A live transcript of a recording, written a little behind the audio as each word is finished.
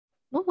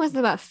What was it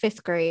about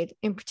fifth grade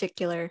in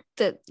particular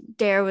that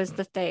dare was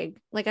the thing?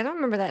 Like, I don't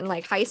remember that in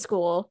like high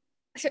school.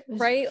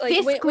 Right? Like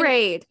Fifth when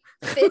grade.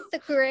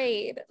 fifth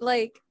grade,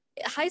 like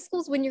high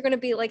school's when you're going to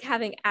be like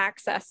having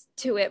access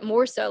to it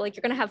more so. Like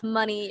you're going to have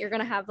money, you're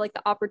going to have like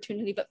the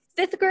opportunity. But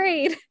fifth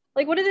grade,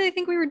 like what did they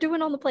think we were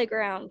doing on the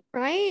playground?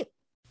 Right?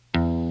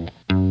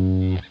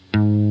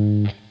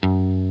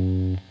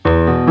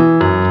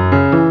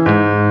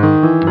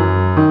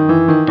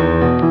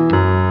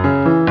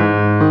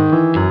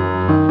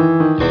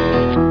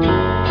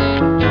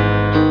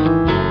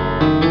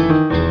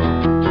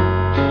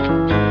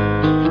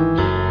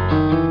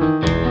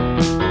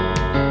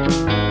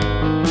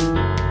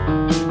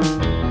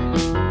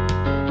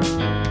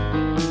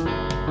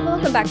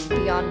 Welcome back to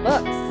Beyond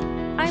Books.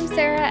 I'm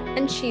Sarah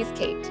and she's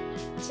Kate.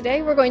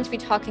 Today we're going to be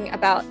talking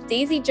about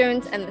Daisy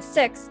Jones and the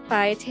Six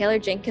by Taylor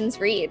Jenkins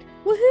Reid.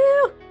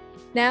 Woohoo!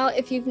 Now,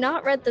 if you've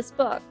not read this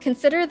book,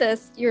 consider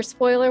this your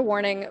spoiler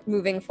warning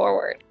moving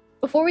forward.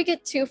 Before we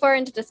get too far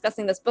into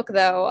discussing this book,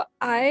 though,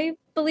 I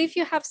believe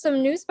you have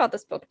some news about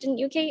this book, didn't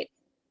you, Kate?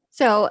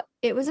 So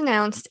it was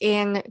announced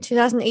in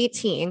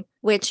 2018,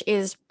 which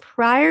is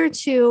prior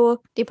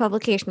to the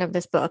publication of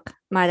this book,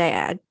 might I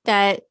add,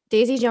 that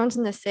Daisy Jones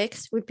and the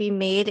Six would be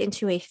made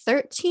into a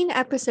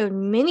 13-episode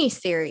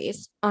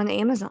miniseries on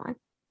Amazon.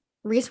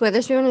 Reese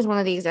Witherspoon is one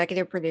of the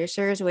executive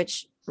producers,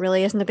 which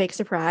really isn't a big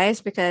surprise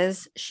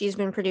because she's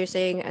been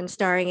producing and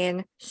starring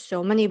in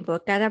so many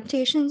book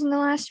adaptations in the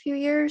last few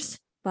years.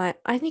 But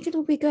I think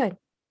it'll be good.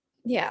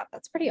 Yeah,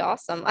 that's pretty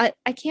awesome.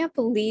 I can't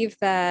believe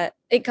that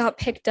it got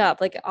picked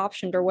up, like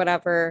optioned or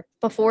whatever,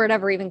 before it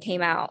ever even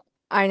came out.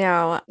 I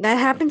know that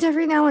happens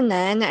every now and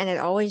then, and it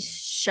always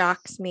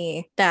shocks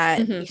me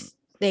that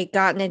they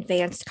got an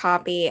advanced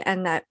copy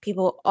and that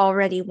people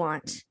already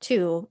want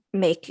to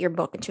make your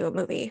book into a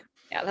movie.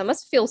 Yeah, that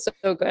must feel so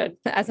good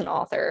as an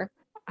author.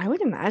 I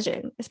would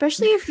imagine,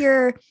 especially if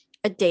you're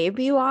a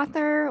debut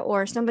author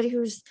or somebody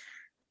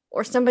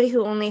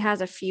who only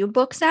has a few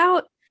books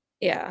out.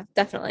 Yeah,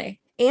 definitely.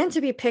 And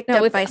to be picked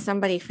up by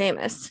somebody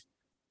famous.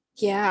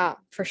 Yeah,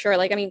 for sure.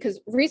 Like, I mean,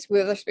 because Reese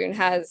Witherspoon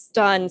has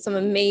done some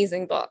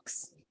amazing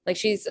books. Like,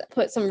 she's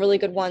put some really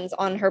good ones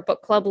on her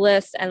book club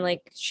list, and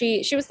like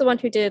she was the one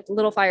who did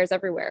Little Fires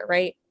Everywhere,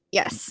 right?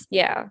 Yes.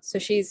 Yeah. So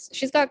she's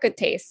got good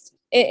taste.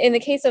 In the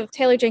case of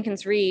Taylor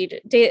Jenkins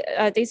Reid,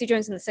 Daisy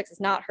Jones and the Six is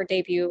not her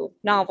debut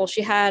novel.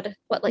 She had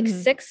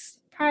six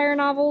prior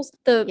novels.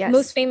 The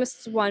most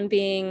famous one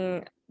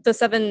being The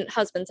Seven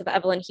Husbands of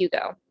Evelyn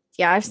Hugo.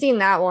 Yeah, I've seen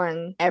that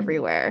one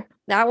everywhere.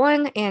 That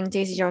one and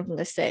Daisy Jones and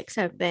the Six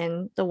have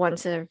been the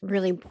ones that have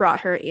really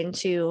brought her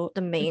into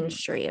the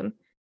mainstream.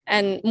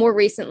 And more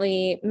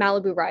recently,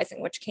 Malibu Rising,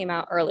 which came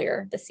out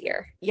earlier this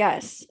year.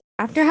 Yes.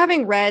 After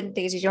having read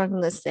Daisy Jones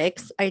and the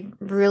Six, I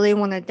really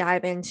want to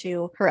dive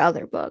into her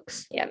other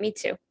books. Yeah, me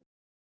too.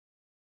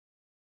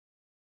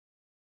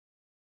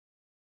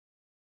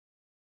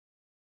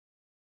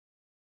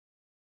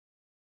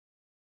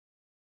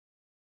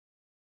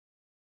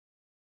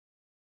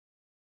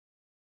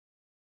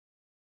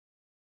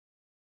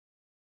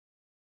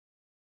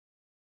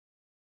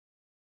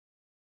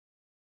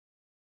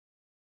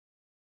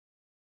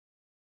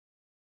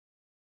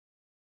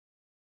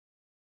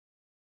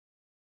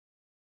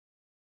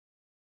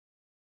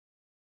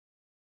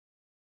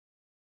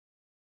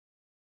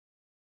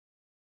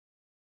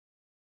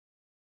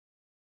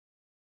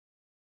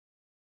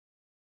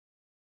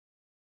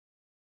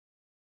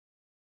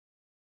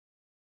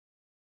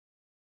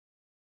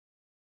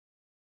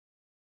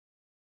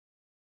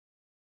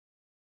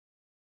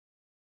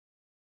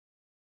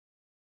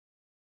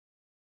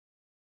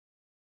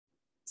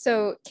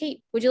 So,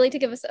 Kate, would you like to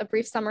give us a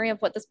brief summary of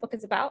what this book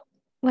is about?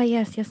 Well,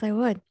 yes, I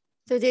would.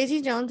 So,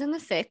 Daisy Jones and the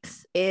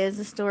Six is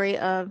the story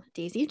of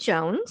Daisy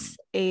Jones,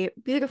 a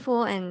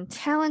beautiful and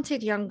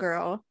talented young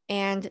girl,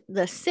 and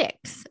the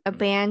Six, a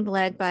band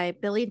led by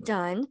Billy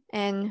Dunn,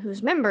 and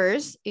whose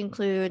members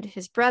include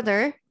his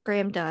brother,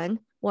 Graham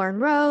Dunn, Warren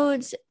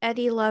Rhodes,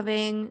 Eddie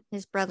Loving,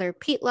 his brother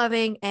Pete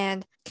Loving,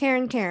 and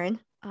Karen.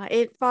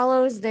 It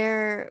follows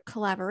their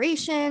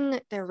collaboration,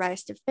 their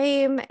rise to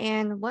fame,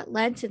 and what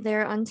led to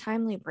their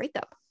untimely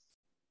breakup.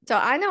 So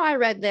I know I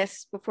read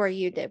this before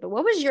you did, but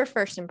what was your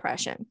first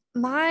impression?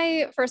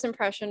 My first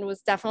impression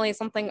was definitely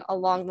something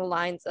along the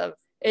lines of,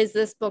 is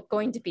this book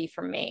going to be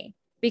for me?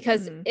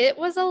 Because it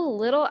was a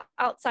little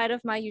outside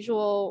of my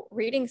usual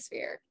reading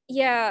sphere.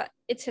 Yeah,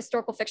 it's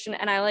historical fiction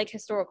and I like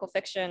historical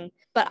fiction,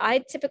 but I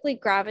typically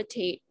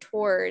gravitate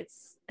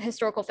towards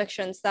historical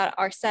fictions that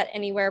are set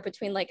anywhere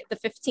between like the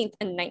 15th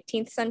and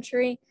 19th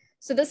century.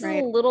 So this is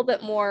a little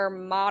bit more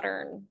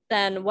modern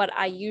than what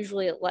I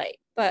usually like.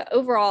 But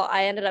overall,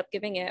 I ended up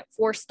giving it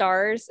 4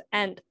 stars.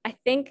 And I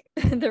think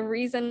the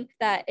reason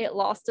that it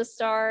lost a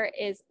star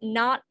is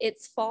not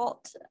its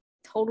fault,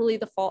 totally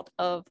the fault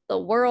of the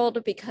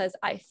world, because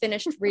I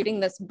finished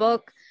reading this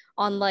book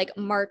on like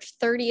March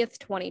 30th,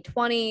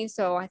 2020.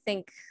 So I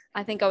think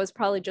I was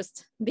probably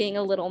just being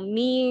a little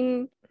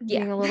mean.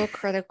 Being a little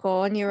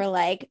critical. And you were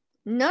like,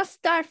 no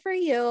star for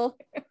you.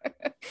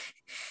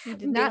 You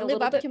did not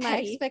live up to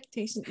my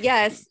expectations.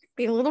 Yes.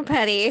 being a little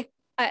petty.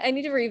 I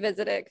need to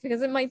revisit it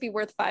because it might be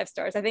worth 5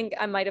 stars. I think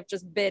I might have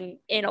just been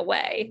in a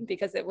way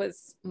because it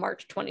was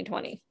March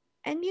 2020.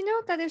 And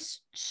that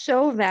is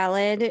so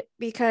valid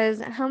because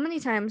how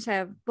many times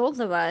have both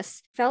of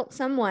us felt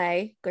some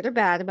way, good or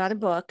bad, about a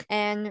book,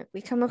 and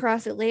we come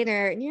across it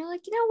later and you're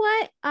like, you know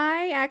what?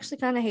 I actually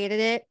kind of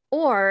hated it,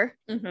 or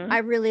I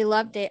really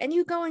loved it, and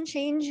you go and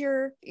change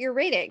your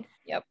rating.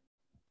 Yep.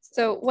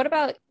 So what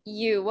about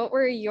you? What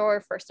were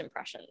your first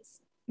impressions?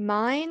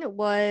 Mine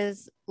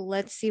was,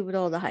 let's see what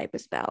all the hype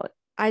is about.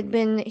 I'd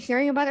been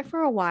hearing about it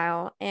for a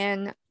while,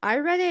 and I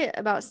read it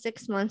about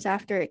 6 months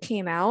after it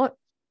came out.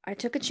 I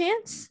took a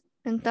chance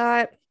and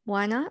thought,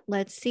 why not?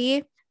 Let's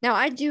see. Now,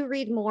 I do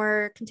read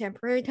more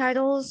contemporary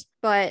titles,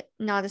 but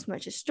not as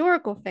much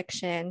historical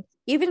fiction.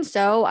 Even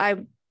so, I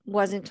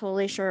wasn't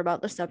totally sure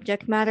about the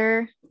subject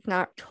matter.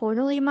 Not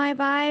totally my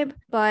vibe,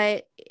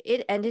 but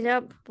it ended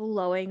up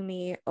blowing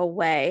me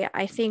away.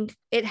 I think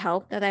it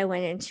helped that I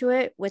went into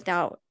it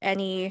without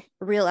any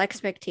real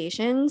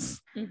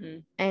expectations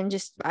and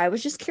I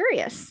was just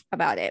curious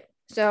about it.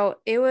 So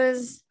it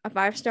was a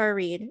 5-star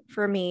read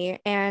for me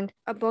and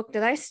a book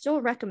that I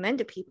still recommend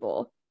to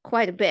people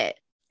quite a bit.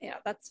 Yeah,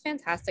 that's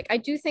fantastic. I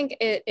do think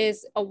it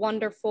is a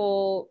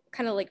wonderful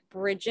kind of like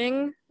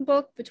bridging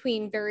book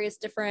between various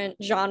different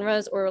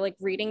genres or like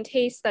reading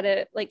tastes that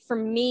it like for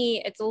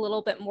me, it's a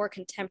little bit more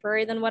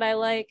contemporary than what I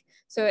like.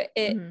 So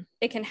it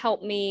can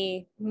help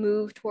me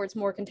move towards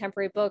more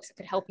contemporary books. It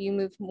could help you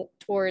move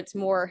towards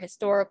more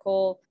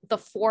historical. The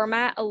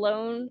format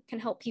alone can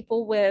help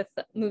people with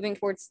moving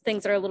towards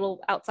things that are a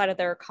little outside of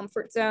their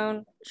comfort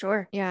zone.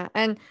 Sure. Yeah.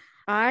 And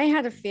I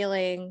had a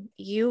feeling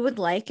you would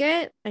like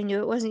it. I knew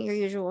it wasn't your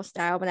usual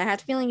style, but I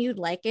had a feeling you'd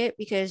like it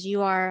because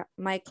you are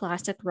my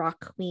classic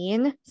rock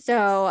queen.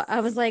 So I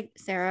was like,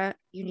 Sarah,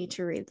 you need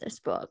to read this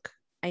book.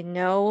 I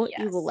know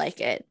you will like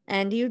it.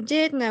 And you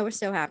did, and I was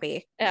so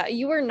happy. Yeah,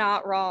 you were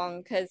not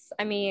wrong because,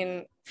 I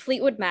mean,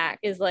 Fleetwood Mac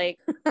is like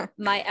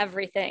my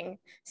everything.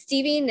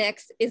 Stevie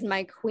Nicks is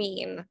my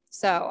queen.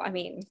 So, I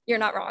mean, you're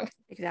not wrong.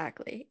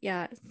 Exactly.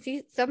 Yeah.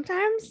 See,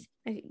 sometimes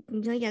you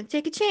gotta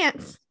take a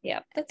chance.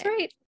 Yeah, that's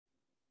right.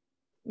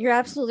 You're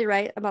absolutely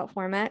right about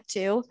format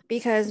too,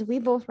 because we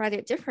both read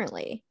it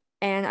differently.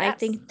 And I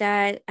think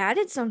that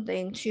added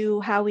something to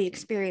how we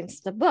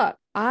experienced the book.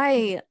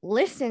 I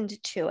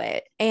listened to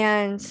it,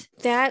 and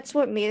that's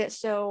what made it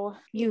so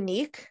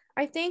unique,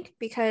 I think,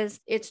 because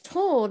it's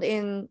told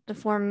in the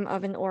form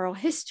of an oral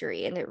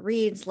history and it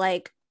reads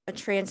like a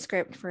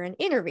transcript for an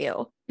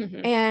interview.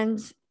 And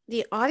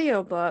the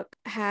audiobook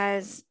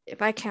has,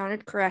 if I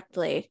counted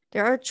correctly,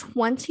 there are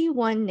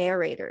 21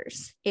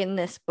 narrators in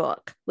this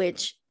book,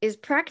 which is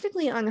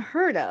practically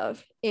unheard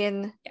of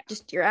in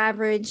just your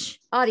average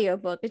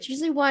audiobook. It's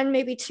usually one,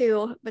 maybe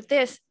two, but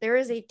there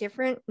is a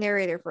different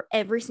narrator for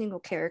every single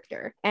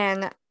character.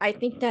 And I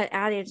think that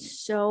added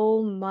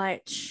so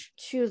much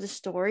to the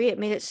story. It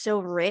made it so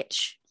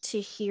rich to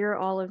hear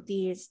all of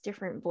these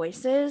different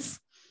voices.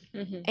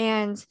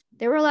 And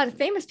there were a lot of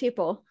famous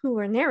people who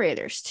were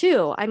narrators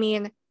too. I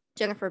mean,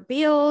 Jennifer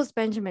Beals,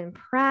 Benjamin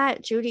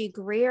Pratt, Judy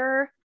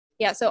Greer.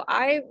 Yeah, so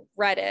I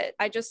read it.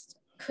 I just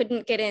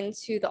couldn't get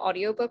into the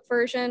audiobook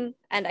version.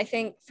 And I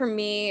think for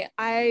me,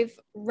 I've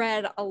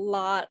read a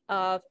lot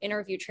of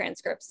interview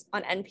transcripts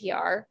on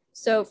NPR.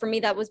 So for me,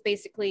 that was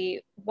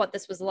basically what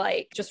this was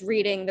like, just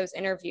reading those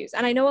interviews.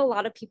 And I know a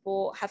lot of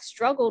people have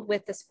struggled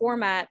with this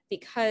format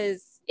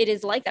because it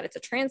is like that. It's a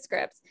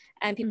transcript.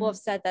 And people have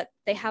said that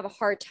they have a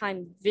hard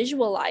time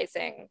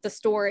visualizing the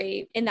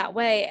story in that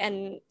way.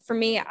 And for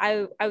me,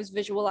 I was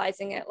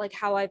visualizing it like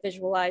how I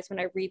visualize when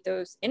I read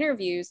those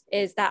interviews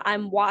is that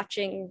I'm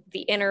watching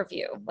the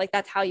interview. Like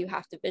that's how you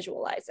have to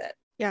visualize it.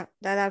 Yeah,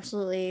 that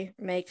absolutely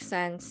makes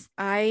sense.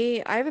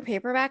 I have a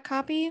paperback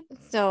copy,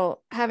 so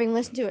having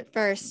listened to it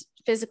first,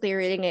 physically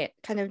reading it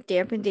kind of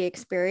dampened the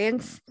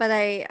experience. But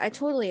I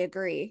totally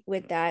agree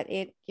with that.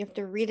 You have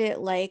to read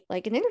it like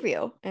an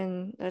interview,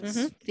 and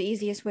that's the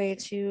easiest way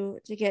to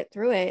get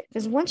through it.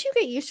 Because once you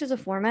get used to the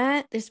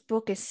format, this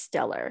book is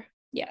stellar.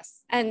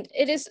 Yes. And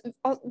it is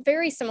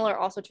very similar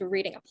also to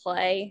reading a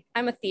play.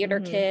 I'm a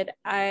theater kid.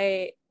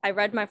 I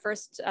read my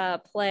first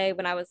play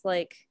when I was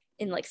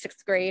in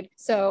 6th grade.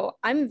 So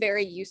I'm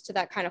very used to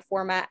that kind of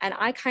format. And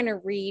I kind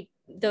of read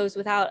those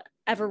without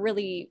ever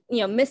really,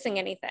 missing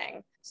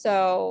anything.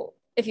 So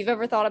if you've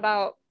ever thought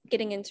about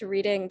getting into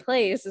reading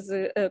plays, this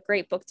is a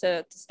great book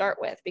to start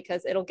with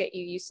because it'll get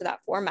you used to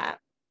that format.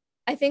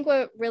 I think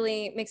what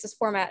really makes this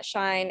format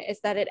shine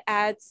is that it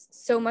adds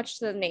so much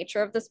to the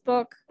nature of this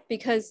book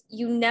because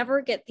you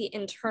never get the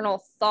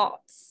internal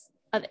thoughts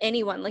of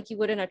anyone like you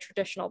would in a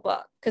traditional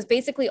book. Because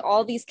basically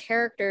all these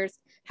characters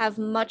have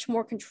much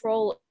more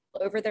control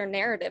over their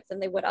narrative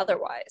than they would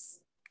otherwise.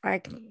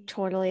 I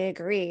totally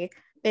agree.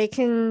 They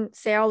can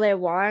say all they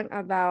want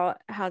about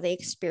how they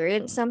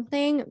experience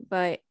something,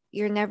 but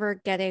you're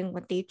never getting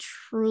what they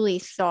truly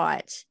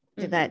thought,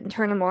 that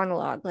internal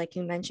monologue, like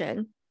you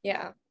mentioned.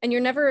 Yeah. And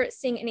you're never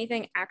seeing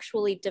anything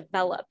actually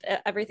develop.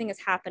 Everything is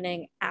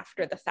happening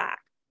after the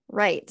fact.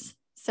 Right.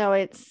 So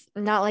it's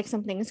not like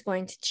something's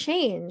going to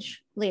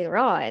change later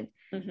on.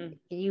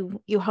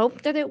 You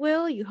hope that it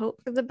will, you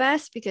hope for the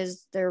best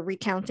because they're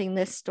recounting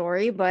this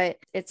story, but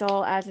it's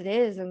all as it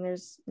is, and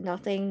there's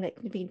nothing that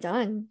can be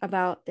done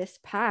about this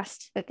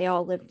past that they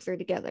all lived through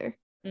together.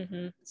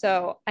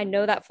 So I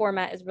know that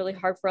format is really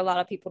hard for a lot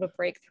of people to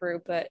break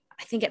through, but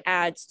I think it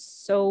adds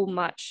so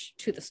much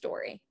to the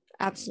story.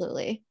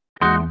 Absolutely.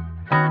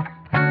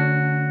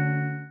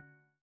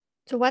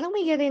 So why don't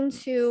we get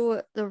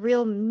into the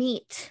real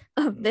meat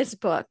of this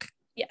book?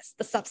 Yes,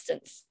 the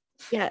substance.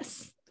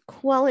 Yes,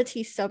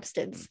 quality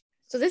substance.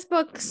 So this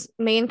book's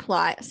main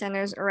plot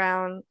centers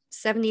around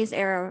 70s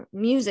era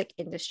music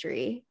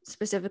industry,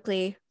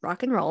 specifically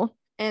rock and roll.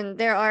 And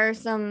there are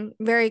some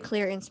very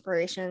clear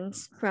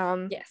inspirations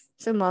from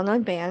some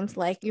well-known bands,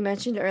 like you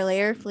mentioned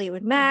earlier,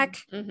 Fleetwood Mac,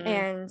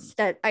 and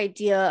that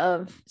idea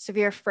of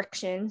severe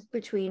friction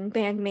between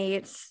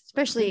bandmates,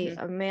 especially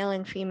a male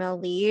and female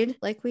lead,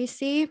 like we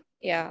see.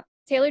 Yeah.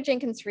 Taylor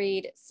Jenkins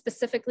Reid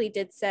specifically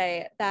did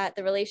say that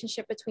the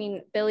relationship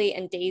between Billy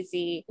and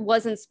Daisy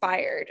was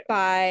inspired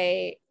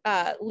by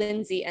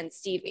Lindsay and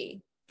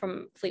Stevie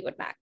from Fleetwood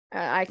Mac.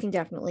 I can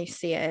definitely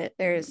see it.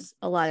 There's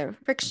a lot of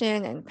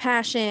friction and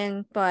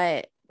passion,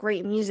 but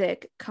great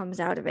music comes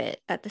out of it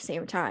at the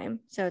same time.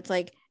 So it's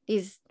like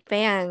these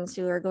fans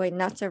who are going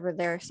nuts over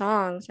their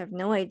songs have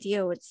no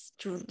idea what's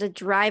the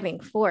driving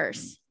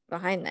force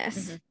behind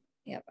this.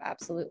 Yep,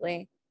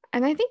 absolutely.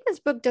 And I think this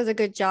book does a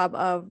good job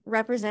of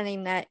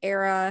representing that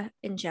era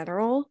in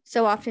general.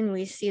 So often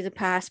we see the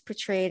past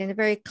portrayed in a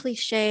very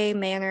cliche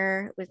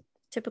manner with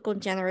typical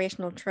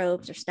generational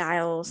tropes or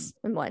styles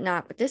and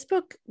whatnot. But this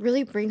book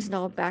really brings it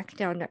all back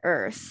down to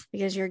earth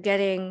because you're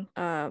getting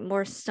a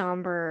more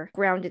somber,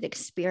 grounded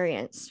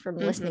experience from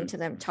listening to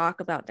them talk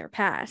about their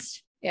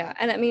past. Yeah.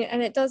 And I mean,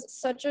 and it does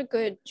such a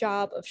good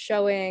job of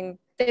showing.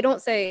 They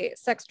don't say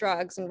sex,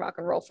 drugs, and rock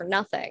and roll for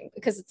nothing,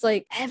 because it's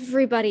like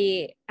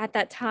everybody at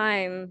that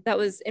time that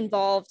was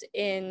involved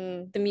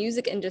in the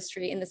music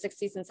industry in the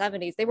 60s and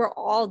 70s, they were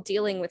all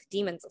dealing with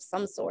demons of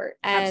some sort.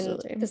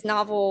 And this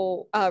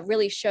novel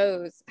really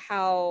shows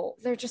how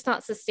they're just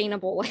not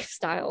sustainable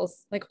lifestyles,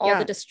 like all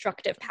the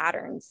destructive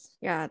patterns.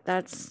 Yeah,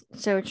 that's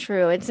so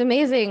true. It's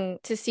amazing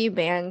to see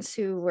bands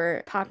who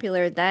were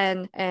popular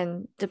then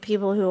and the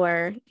people who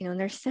are, in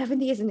their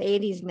 70s and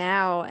 80s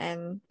now,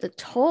 and the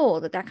toll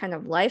that kind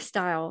of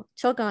lifestyle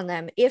took on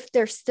them if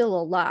they're still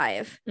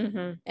alive.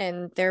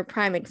 And they're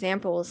prime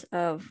examples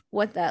of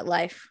what that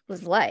life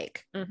was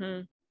like.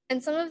 And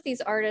some of these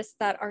artists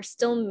that are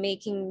still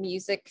making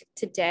music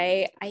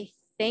today, I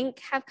think,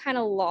 have kind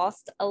of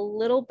lost a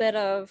little bit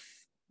of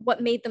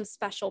what made them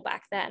special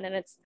back then.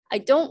 And I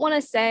don't want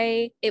to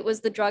say it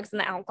was the drugs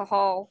and the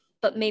alcohol,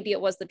 but maybe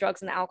it was the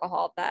drugs and the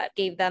alcohol that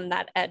gave them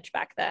that edge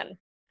back then.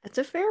 That's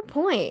a fair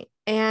point.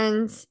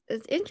 And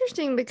it's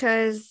interesting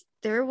because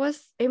there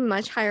was a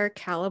much higher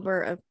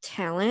caliber of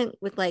talent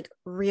with like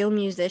real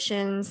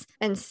musicians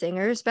and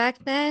singers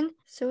back then.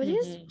 So it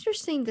is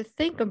interesting to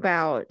think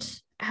about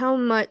how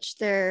much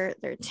their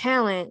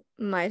talent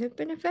might have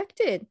been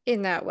affected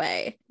in that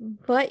way.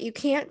 But you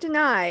can't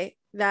deny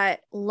that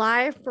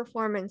live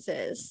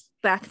performances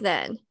back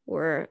then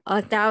were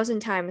 1,000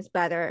 times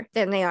better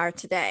than they are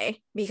today,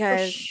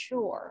 because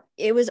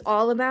it was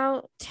all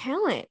about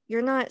talent.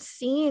 You're not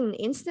seen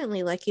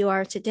instantly like you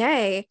are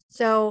today.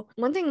 So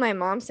one thing my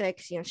mom said,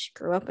 because she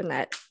grew up in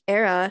that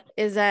era,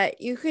 is that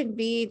you could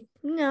be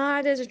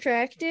not as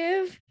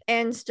attractive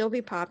and still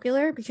be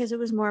popular because it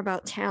was more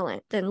about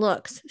talent than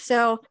looks.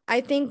 So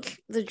I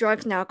think the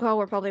drugs and alcohol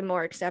were probably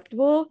more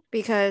acceptable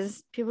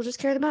because people just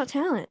cared about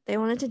talent. They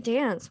wanted to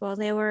dance while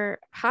they were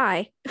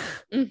high.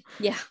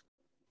 Yeah.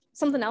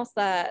 Something else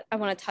that I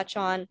want to touch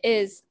on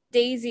is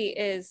Daisy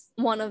is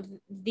one of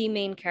the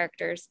main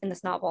characters in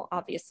this novel,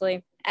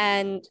 obviously.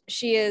 And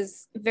she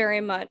is very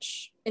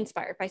much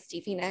inspired by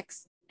Stevie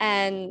Nicks.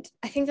 And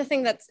I think the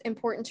thing that's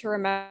important to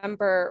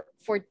remember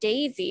for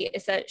Daisy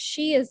is that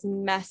she is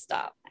messed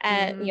up.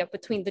 And,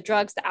 between the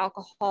drugs, the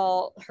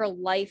alcohol, her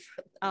life,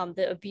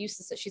 the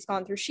abuses that she's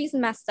gone through, she's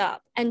messed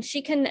up. And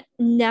she can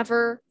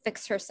never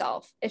fix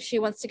herself if she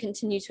wants to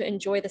continue to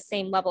enjoy the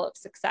same level of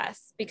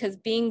success, because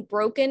being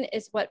broken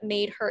is what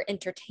made her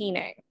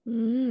entertaining.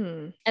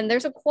 And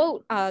there's a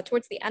quote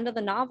towards the end of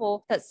the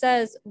novel that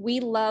says,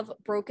 "We love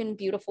broken,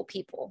 beautiful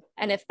people."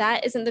 And if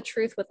that isn't the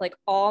truth with like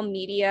all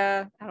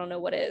media, I don't know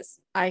what is.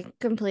 I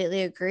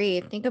completely agree.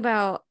 Think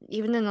about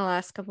even in the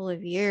last couple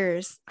of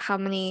years, how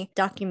many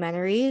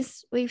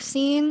documentaries we've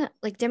seen.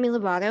 Like Demi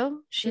Lovato,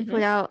 she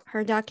put out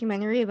her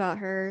documentary about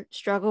her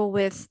struggle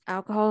with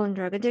alcohol and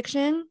drug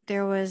addiction.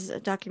 There was a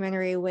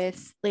documentary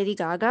with Lady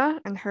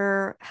Gaga and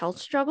her health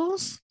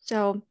struggles.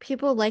 So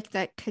people like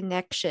that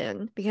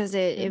connection because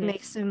it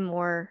makes them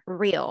more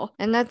real.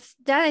 And that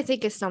I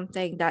think is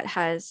something that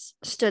has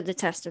stood the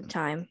test of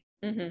time.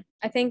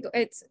 I think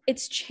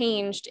it's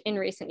changed in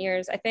recent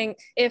years. I think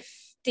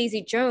if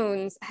Daisy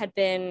Jones had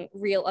been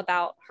real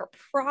about her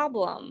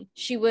problem,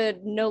 she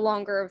would no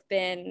longer have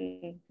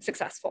been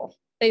successful.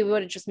 They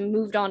would have just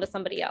moved on to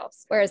somebody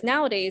else. Whereas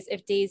nowadays,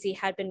 if Daisy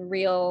had been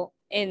real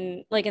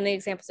in the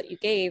examples that you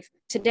gave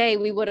today,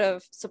 we would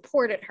have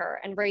supported her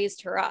and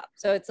raised her up.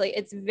 So it's like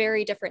it's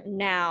very different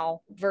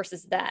now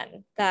versus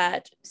then,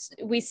 that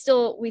we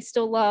still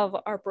love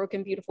our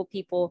broken beautiful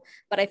people,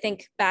 but I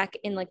think back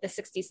in like the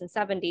 60s and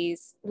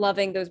 70s,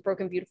 loving those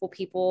broken beautiful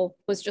people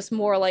was just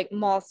more like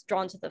moths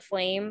drawn to the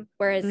flame,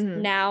 whereas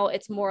now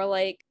it's more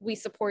like we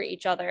support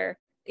each other.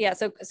 Yeah,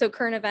 so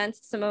current events,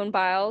 Simone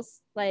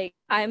Biles, like,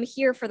 I'm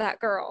here for that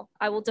girl.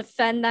 I will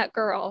defend that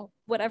girl,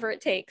 whatever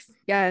it takes.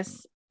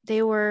 Yes,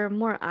 they were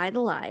more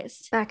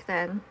idolized back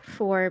then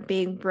for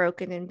being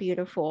broken and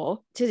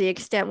beautiful, to the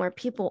extent where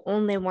people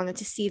only wanted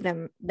to see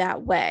them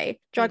that way.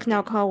 Drugs and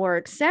alcohol were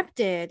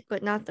accepted,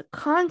 but not the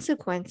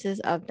consequences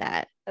of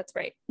that. That's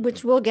right.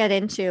 Which we'll get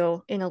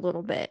into in a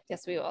little bit.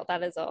 Yes, we will.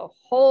 That is a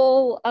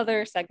whole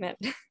other segment.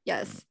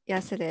 Yes,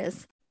 it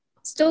is.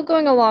 Still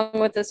going along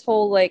with this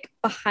whole like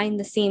behind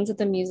the scenes of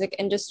the music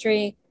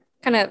industry,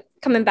 kind of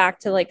coming back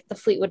to like the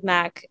Fleetwood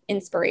Mac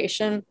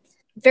inspiration,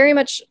 very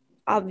much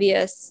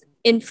obvious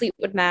in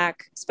Fleetwood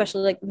Mac,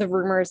 especially like the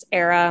Rumors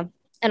era,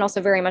 and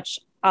also very much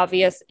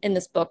obvious in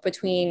this book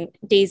between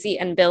Daisy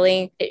and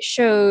Billy. It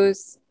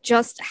shows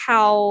just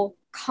how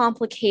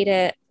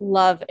complicated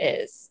love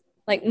is.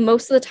 Like,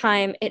 most of the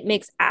time, it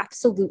makes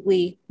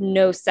absolutely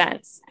no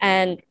sense.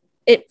 And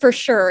it for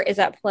sure is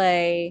at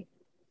play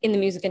in the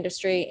music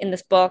industry, in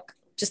this book,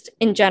 just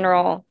in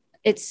general.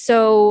 It's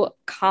so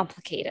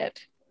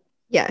complicated.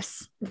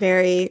 Yes,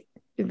 very,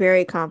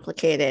 very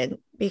complicated,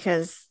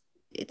 because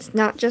it's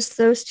not just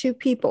those two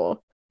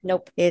people.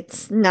 Nope.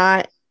 It's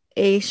not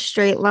a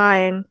straight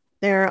line.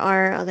 There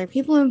are other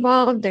people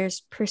involved.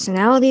 There's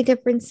personality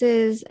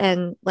differences,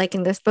 and like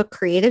in this book,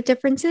 creative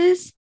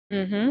differences.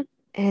 Mm-hmm.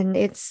 And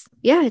it's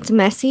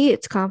messy.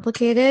 It's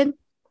complicated.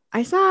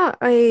 I saw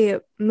a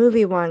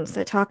movie once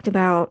that talked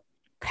about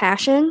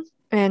passion,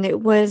 and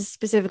it was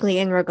specifically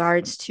in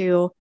regards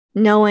to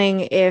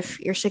knowing if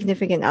your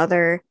significant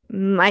other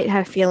might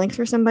have feelings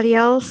for somebody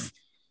else.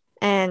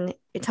 And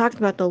it talked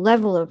about the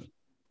level of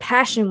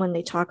passion when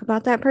they talk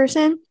about that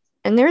person.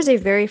 And there's a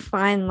very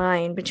fine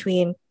line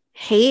between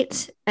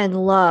hate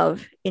and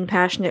love in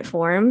passionate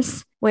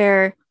forms,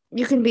 where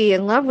you can be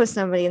in love with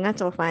somebody and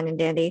that's all fine and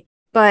dandy,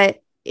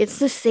 but it's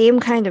the same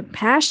kind of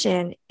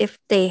passion if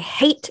they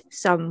hate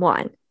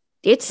someone.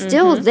 It's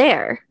still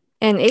there,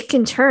 and it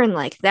can turn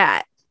like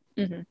that.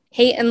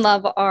 Hate and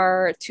love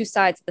are two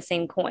sides of the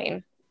same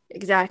coin.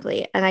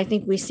 Exactly. And I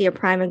think we see a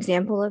prime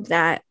example of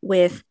that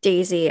with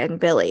Daisy and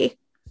Billy.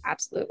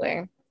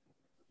 Absolutely.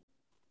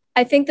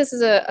 I think this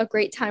is a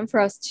great time for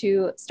us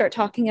to start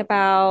talking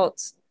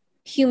about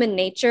human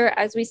nature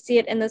as we see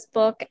it in this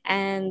book,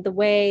 and the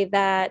way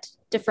that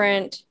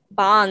different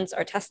bonds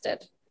are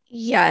tested.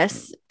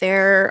 Yes,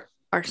 there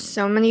are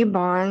so many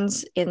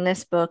bonds in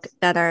this book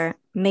that are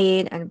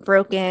made and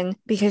broken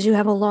because you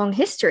have a long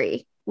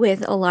history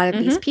with a lot of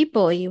these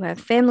people. You have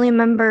family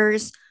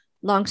members,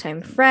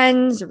 longtime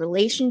friends,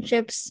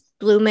 relationships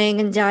blooming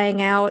and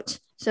dying out.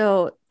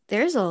 So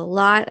there's a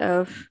lot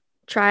of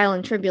trial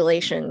and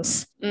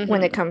tribulations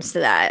when it comes to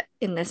that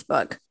in this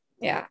book.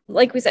 Yeah,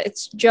 like we said,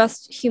 it's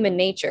just human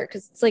nature,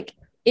 because it's like,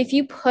 if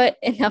you put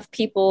enough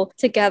people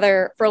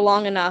together for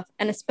long enough,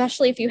 and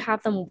especially if you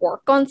have them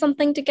work on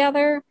something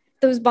together,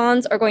 those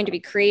bonds are going to be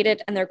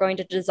created and they're going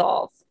to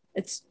dissolve.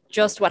 It's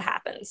just what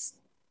happens.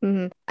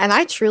 And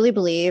I truly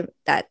believe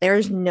that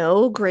there's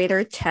no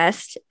greater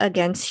test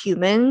against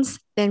humans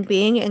than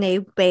being in a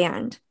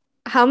band.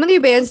 How many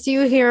bands do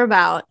you hear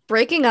about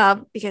breaking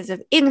up because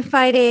of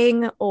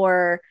infighting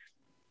or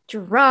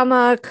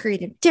drama,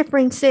 creative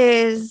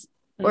differences,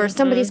 or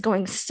somebody's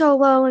going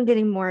solo and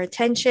getting more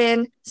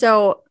attention?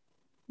 So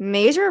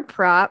major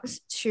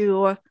props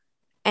to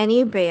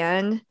any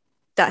band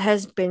that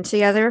has been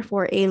together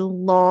for a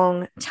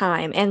long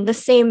time, and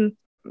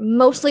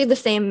mostly the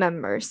same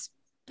members.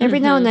 Every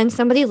now and then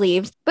somebody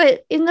leaves,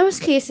 but in those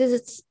cases,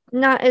 it's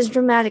not as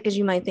dramatic as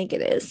you might think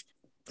it is.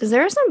 Because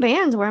there are some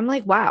bands where I'm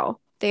like, wow,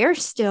 they are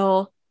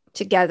still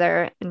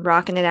together and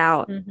rocking it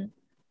out.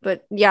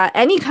 But yeah,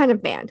 any kind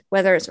of band,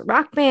 whether it's a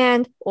rock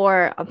band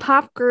or a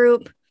pop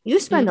group, you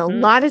spend a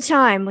lot of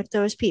time with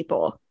those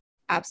people.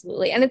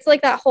 Absolutely. And it's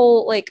like that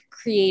whole like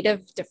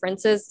creative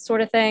differences sort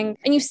of thing.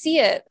 And you see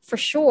it for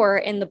sure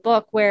in the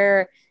book,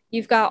 where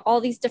you've got all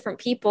these different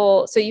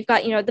people. So you've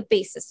got, the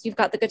bassist, you've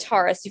got the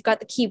guitarist, you've got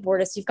the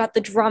keyboardist, you've got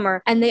the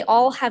drummer, and they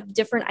all have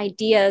different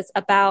ideas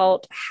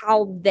about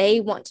how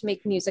they want to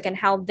make music and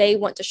how they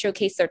want to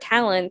showcase their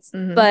talents.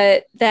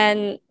 But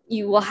then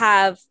you will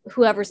have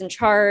whoever's in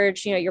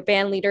charge, your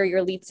band leader,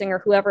 your lead singer,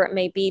 whoever it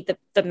may be,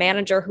 the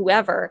manager,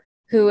 whoever,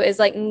 who is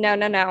like,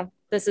 no,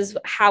 this is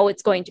how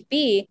it's going to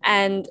be.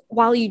 And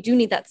while you do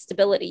need that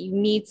stability, you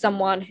need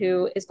someone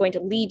who is going to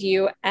lead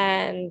you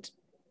and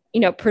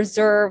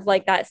preserve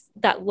like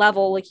that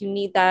level. Like, you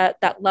need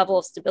that level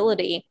of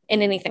stability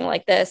in anything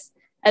like this.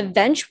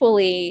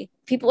 Eventually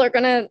people are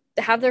going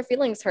to have their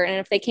feelings hurt, and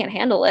if they can't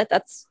handle it,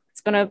 it's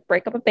going to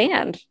break up a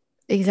band.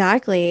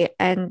 Exactly.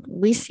 And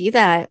we see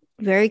that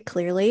very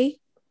clearly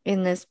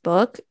in this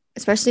book,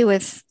 especially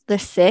with the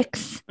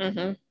six.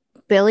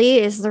 Billy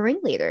is the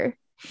ringleader.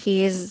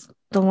 He's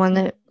the one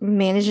that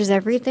manages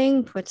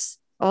everything, puts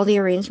all the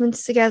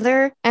arrangements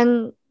together,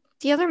 and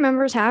the other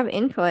members have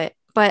input.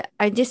 But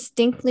I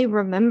distinctly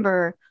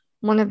remember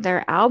one of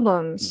their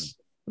albums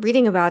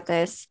reading about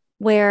this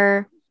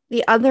where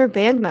the other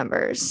band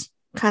members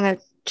kind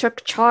of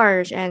took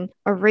charge and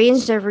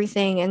arranged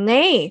everything and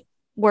they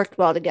worked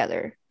well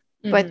together.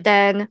 Mm-hmm. But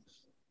then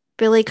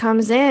Billy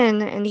comes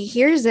in and he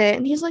hears it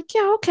and he's like,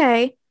 yeah,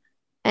 okay.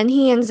 And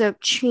he ends up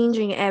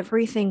changing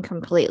everything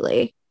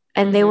completely.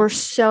 And they were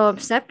so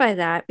upset by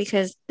that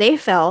because they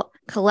felt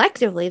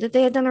collectively that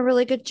they had done a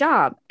really good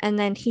job. And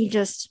then he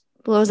just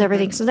blows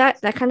everything. So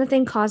that kind of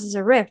thing causes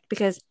a rift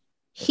because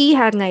he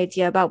had an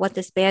idea about what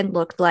this band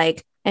looked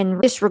like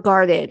and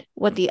disregarded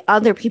what the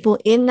other people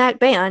in that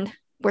band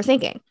were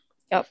thinking.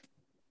 Yep.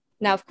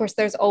 Now, of course,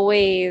 there's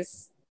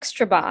always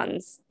extra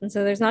bonds. And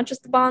so there's not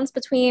just the bonds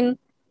between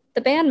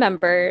the band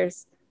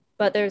members,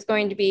 but there's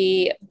going to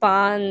be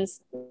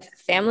bonds with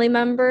family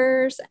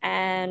members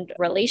and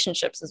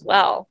relationships as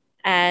well.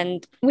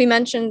 And we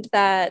mentioned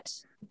that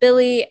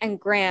Billy and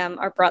Graham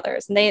are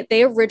brothers, and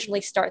they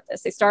originally start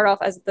this. They start off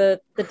as the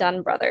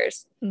Dunn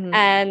brothers. Mm-hmm.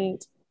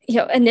 And,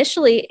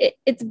 initially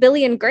it's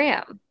Billy and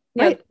Graham,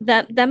 right.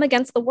 Them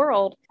against the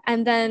world.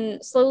 And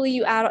then slowly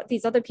you add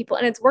these other people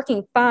and it's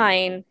working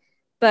fine.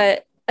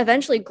 But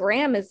eventually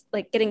Graham is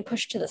like getting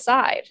pushed to the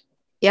side.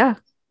 Yeah,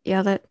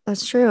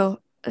 that's true.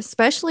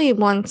 Especially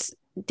once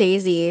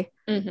Daisy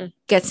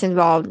gets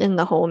involved in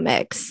the whole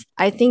mix.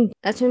 I think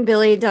that's when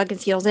Billy dug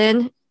his heels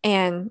in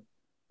and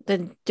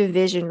the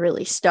division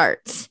really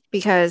starts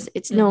because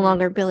it's no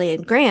longer Billy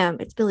and Graham,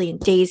 it's Billy and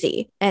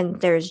Daisy,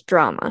 and there's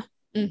drama.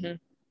 Mm-hmm.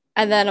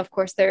 And then, of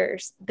course,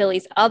 there's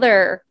Billy's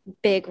other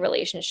big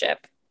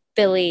relationship,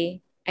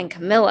 Billy and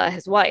Camilla,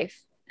 his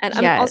wife. And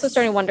I'm also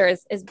starting to wonder,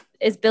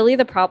 is Billy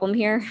the problem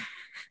here?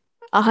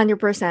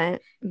 100%.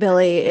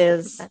 Billy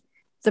is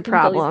the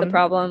problem. Billy's the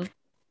problem.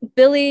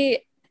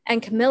 Billy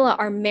and Camilla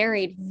are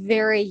married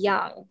very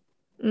young.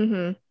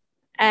 Mm-hmm.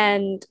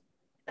 And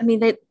I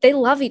mean, they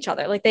love each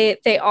other. Like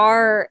they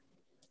are,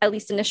 at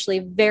least initially,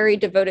 very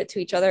devoted to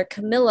each other.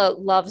 Camilla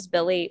loves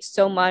Billy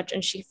so much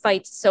and she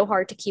fights so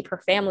hard to keep her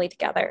family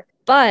together.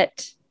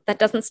 But that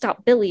doesn't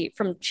stop Billy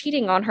from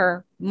cheating on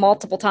her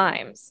multiple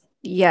times.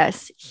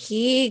 Yes,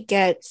 he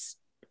gets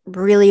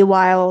really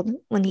wild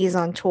when he's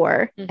on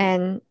tour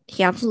and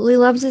he absolutely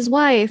loves his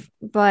wife.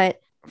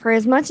 But for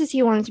as much as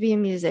he wanted to be a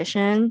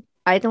musician,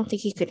 I don't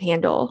think he could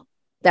handle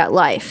that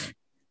life.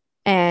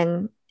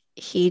 And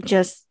he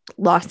just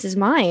lost his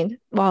mind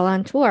while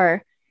on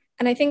tour.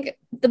 And I think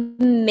the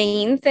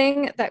main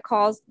thing that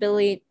caused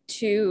Billy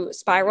to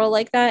spiral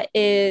like that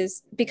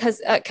is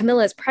because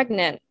Camilla is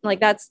pregnant.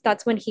 Like that's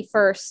when he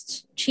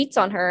first cheats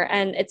on her.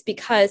 And it's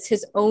because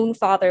his own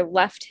father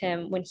left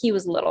him when he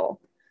was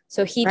little.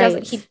 So he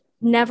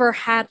never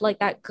had like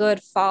that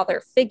good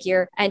father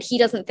figure. And he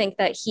doesn't think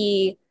that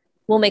he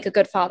will make a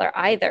good father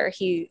either.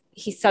 He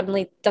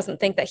suddenly doesn't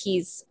think that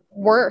he's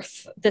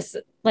worth this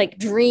like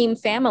dream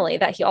family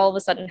that he all of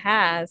a sudden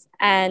has,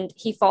 and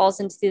he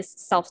falls into this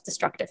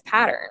self-destructive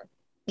pattern.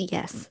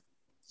 Yes.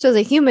 So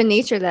the human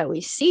nature that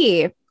we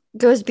see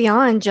goes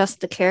beyond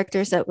just the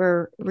characters that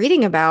we're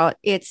reading about.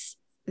 It's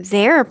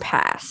their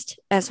past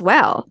as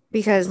well,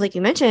 because like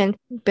you mentioned,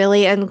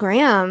 Billy and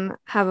Graham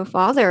have a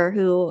father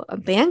who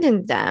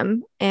abandoned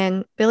them,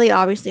 and Billy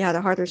obviously had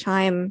a harder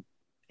time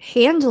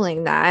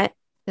handling that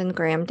than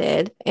Graham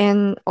did.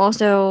 And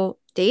also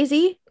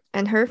Daisy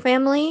and her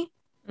family,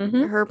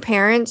 her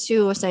parents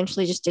who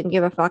essentially just didn't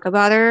give a fuck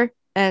about her,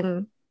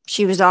 and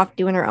she was off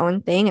doing her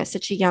own thing at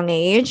such a young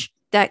age,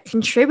 that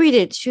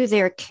contributed to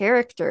their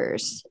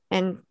characters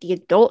and the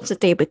adults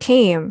that they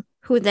became,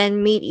 who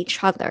then meet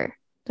each other.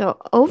 So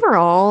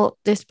overall,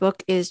 this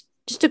book is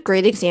just a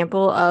great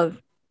example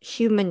of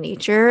human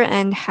nature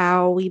and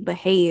how we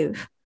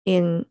behave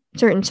in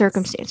certain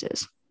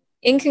circumstances.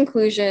 In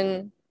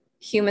conclusion,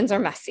 humans are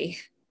messy.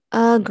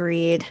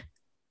 Agreed.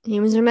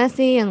 Humans are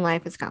messy and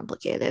life is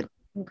complicated.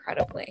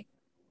 Incredibly.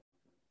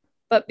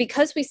 But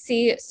because we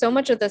see so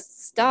much of this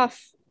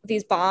stuff,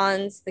 these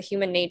bonds, the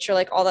human nature,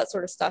 like all that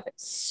sort of stuff,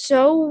 it's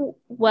so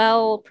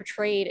well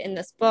portrayed in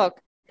this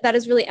book that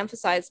is really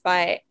emphasized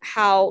by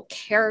how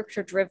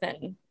character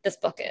driven this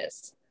book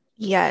is.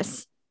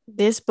 Yes,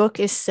 this book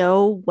is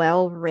so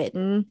well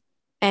written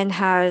and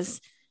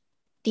has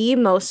the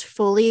most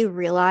fully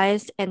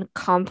realized and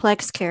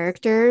complex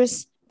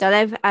characters that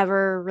I've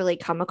ever really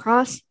come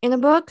across in a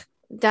book,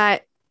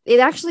 that it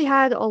actually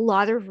had a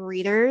lot of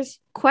readers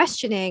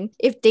questioning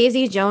if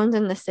Daisy Jones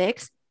and the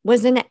Six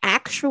was an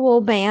actual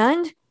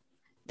band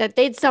that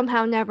they'd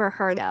somehow never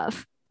heard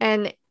of.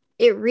 And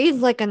it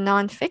reads like a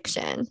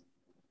nonfiction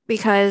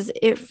because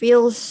it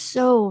feels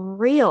so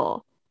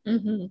real.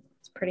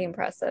 It's pretty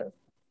impressive.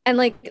 And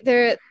like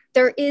there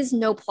is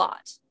no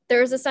plot.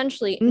 There's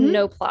essentially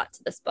no plot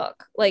to this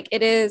book. Like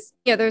it is,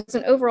 there's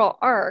an overall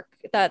arc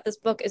that this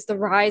book is the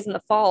rise and the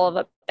fall of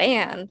a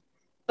band,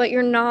 but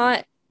you're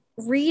not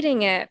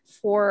reading it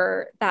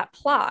for that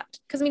plot.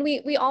 Because I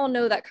mean, we all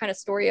know that kind of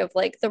story of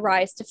like the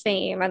rise to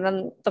fame and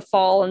then the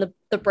fall and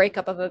the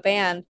breakup of a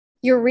band.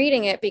 you're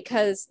reading it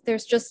because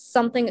there's just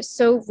something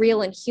so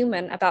real and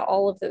human about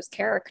all of those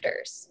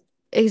characters.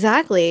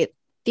 Exactly.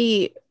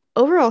 The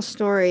overall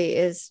story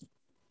is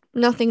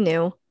nothing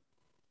new.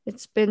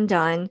 It's been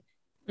done.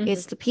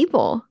 It's the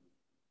people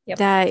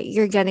that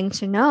you're getting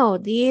to know.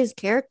 These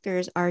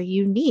characters are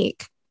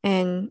unique,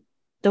 and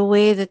the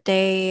way that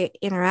they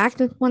interact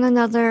with one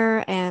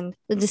another and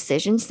the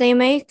decisions they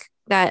make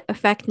that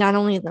affect not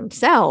only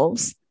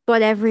themselves,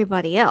 but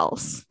everybody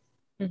else.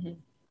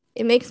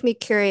 It makes me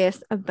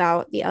curious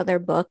about the other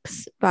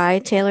books by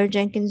Taylor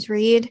Jenkins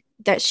Reid,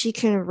 that she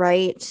can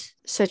write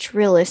such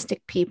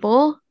realistic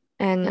people.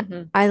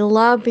 And I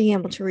love being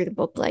able to read a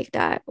book like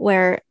that,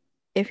 where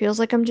it feels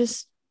like I'm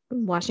just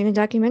watching a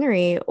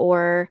documentary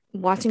or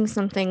watching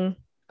something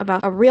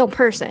about a real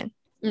person.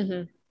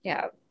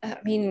 Yeah. I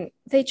mean,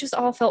 they just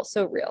all felt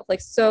so real,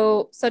 like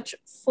such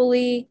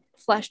fully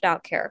fleshed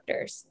out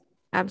characters.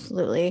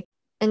 Absolutely.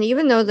 And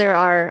even though there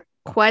are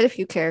quite a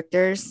few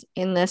characters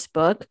in this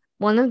book,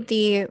 one of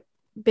the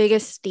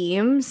biggest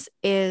themes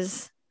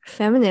is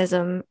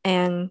feminism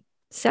and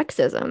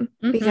sexism,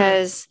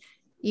 because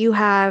you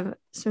have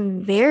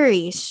some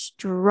very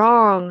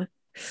strong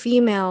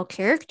female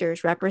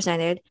characters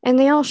represented, and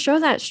they all show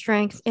that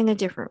strength in a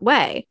different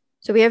way.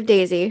 So we have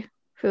Daisy,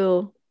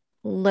 who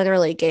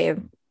literally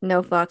gave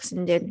no fucks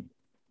and did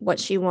what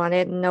she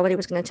wanted, and nobody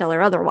was going to tell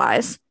her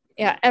otherwise.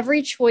 Yeah,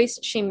 every choice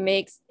she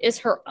makes is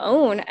her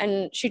own,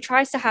 and she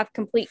tries to have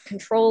complete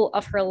control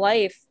of her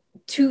life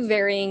to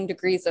varying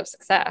degrees of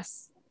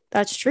success.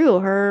 That's true.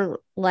 Her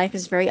life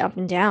is very up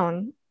and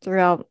down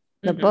throughout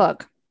the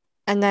book.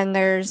 And then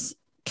there's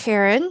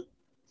Karen,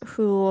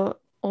 who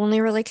only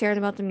really cared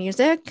about the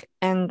music,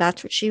 and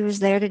that's what she was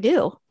there to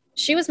do.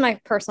 She was my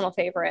personal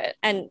favorite,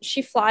 and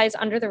she flies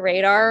under the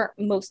radar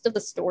most of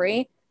the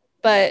story,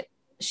 but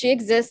she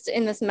exists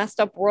in this messed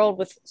up world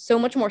with so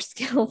much more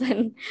skill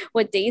than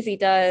what Daisy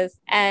does.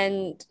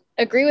 And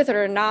agree with it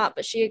or not,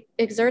 but she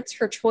exerts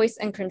her choice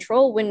and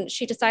control when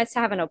she decides to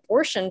have an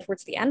abortion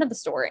towards the end of the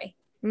story.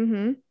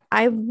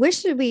 I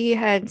wish that we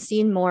had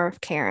seen more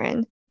of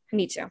Karen.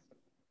 Me too.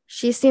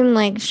 She seemed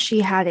like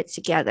she had it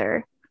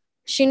together.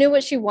 She knew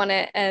what she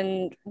wanted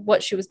and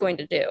what she was going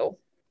to do.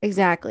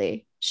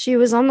 Exactly. She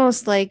was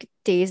almost like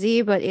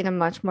Daisy, but in a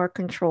much more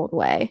controlled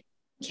way.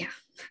 Yeah.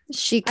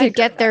 She could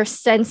get there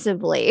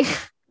sensibly.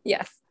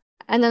 Yes.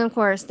 And then, of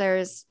course,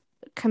 there's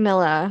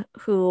Camilla,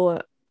 who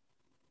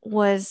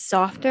was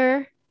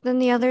softer than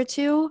the other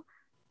two,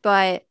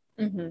 but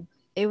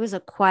it was a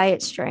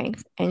quiet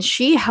strength. And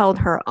she held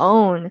her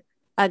own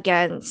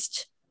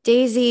against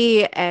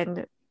Daisy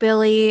and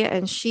Billy.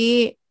 And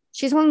she's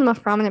one of the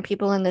most prominent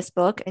people in this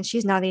book, and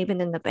she's not even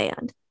in the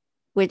band,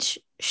 which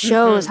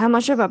shows how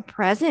much of a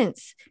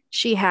presence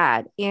she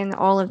had in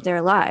all of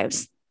their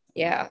lives.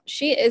 Yeah,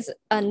 she is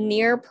a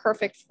near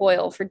perfect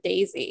foil for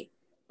Daisy.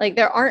 Like,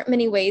 there aren't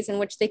many ways in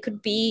which they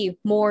could be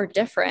more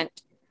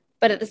different.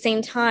 But at the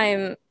same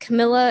time,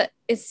 Camilla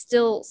is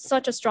still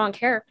such a strong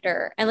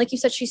character. And like you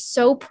said, she's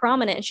so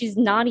prominent, and she's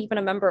not even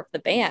a member of the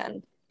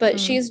band. But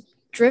she's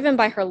driven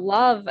by her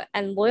love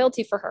and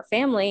loyalty for her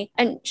family.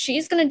 And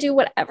she's going to do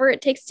whatever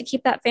it takes to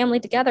keep that family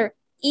together,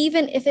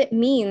 even if it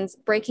means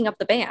breaking up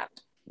the band.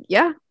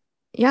 Yeah.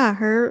 Yeah,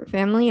 her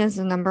family is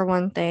the number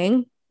one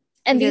thing.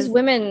 And these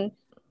women,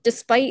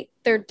 despite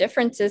their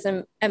differences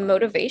and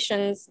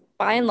motivations,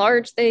 by and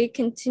large, they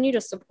continue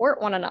to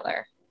support one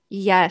another.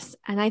 Yes.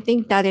 And I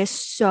think that is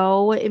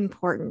so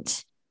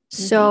important.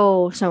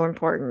 So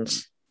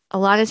important. A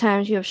lot of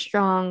times you have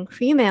strong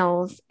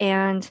females,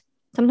 and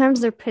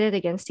sometimes they're pitted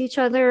against each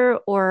other,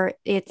 or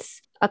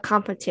it's a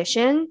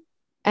competition,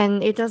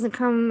 and it doesn't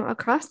come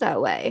across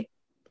that way.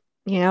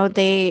 You know,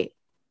 they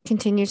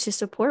continue to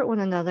support one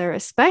another,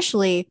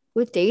 especially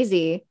with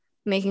Daisy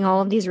making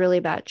all of these really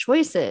bad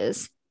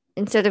choices.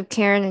 Instead of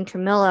Karen and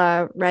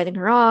Camilla writing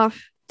her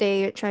off,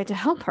 they tried to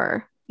help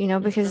her, you know,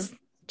 because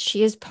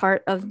she is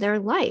part of their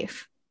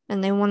life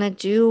and they want to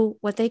do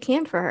what they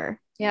can for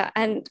her. Yeah.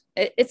 And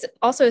it's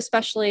also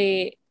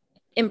especially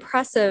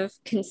impressive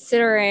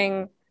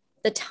considering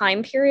the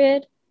time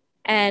period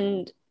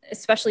and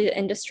especially the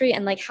industry,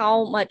 and like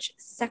how much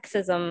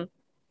sexism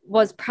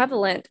was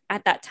prevalent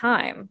at that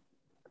time.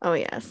 Oh,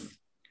 yes.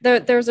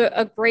 There's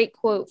a great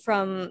quote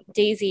from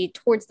Daisy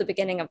towards the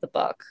beginning of the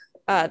book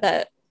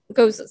that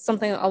goes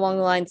something along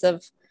the lines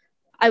of,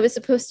 "I was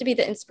supposed to be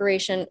the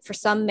inspiration for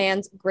some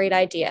man's great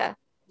idea.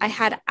 I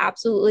had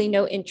absolutely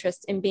no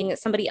interest in being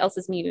somebody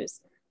else's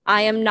muse.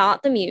 I am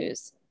not the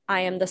muse.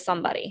 I am the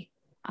somebody."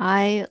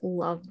 I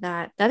love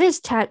that. That is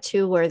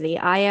tattoo worthy.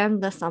 I am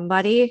the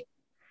somebody.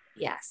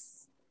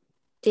 Yes.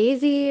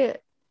 Daisy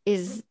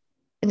is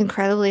an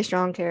incredibly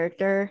strong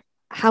character.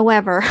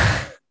 However,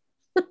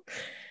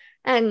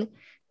 and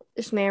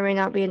this may or may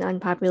not be an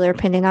unpopular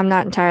opinion, I'm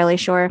not entirely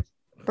sure.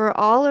 For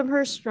all of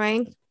her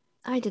strength,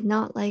 I did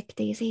not like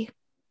Daisy.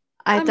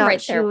 I thought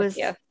right she there was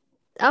with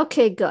you.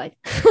 Okay, good.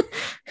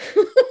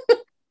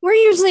 We're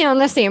usually on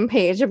the same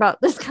page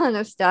about this kind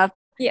of stuff.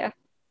 Yeah.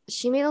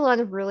 She made a lot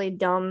of really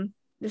dumb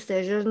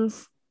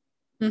decisions,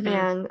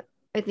 and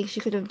I think she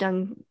could have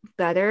done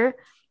better.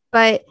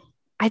 But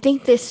I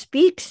think this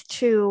speaks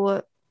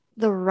to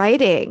the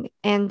writing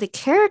and the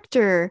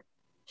character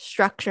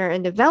structure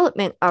and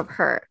development of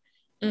her.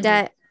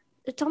 That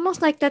it's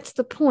almost like that's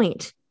the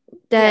point,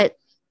 that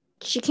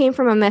she came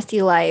from a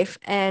messy life,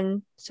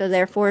 and so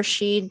therefore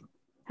she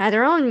had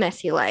her own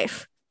messy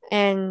life,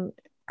 and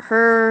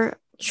her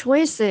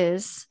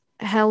choices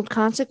held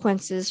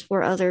consequences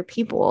for other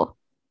people.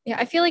 Yeah,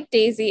 I feel like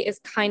Daisy is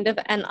kind of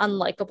an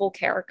unlikable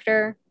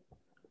character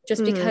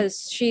just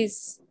because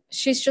she's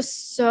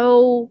just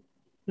so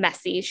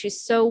messy. She's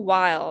so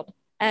wild.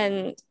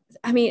 And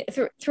I mean,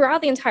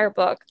 throughout the entire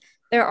book,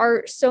 there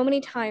are so many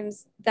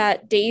times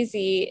that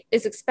Daisy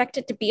is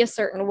expected to be a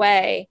certain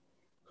way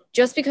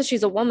just because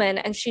she's a woman,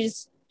 and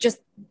she's just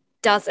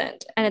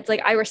doesn't. And it's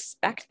like, I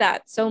respect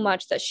that so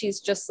much, that she's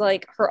just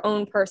like her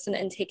own person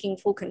and taking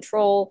full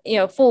control,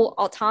 full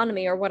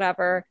autonomy or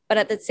whatever. But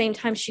at the same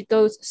time, she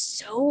goes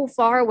so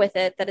far with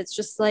it that it's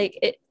just like,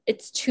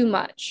 it's too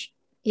much.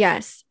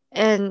 Yes.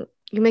 And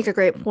you make a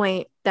great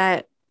point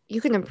that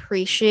you can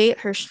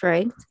appreciate her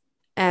strength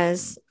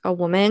as a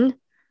woman,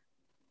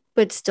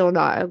 but still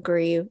not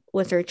agree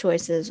with her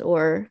choices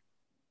or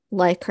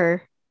like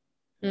her.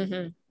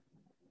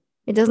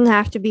 It doesn't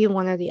have to be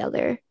one or the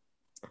other.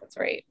 That's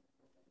right.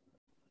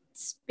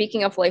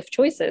 Speaking of life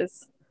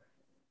choices,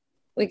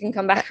 we can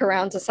come back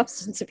around to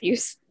substance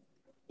abuse.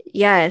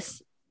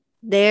 Yes,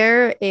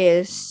 there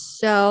is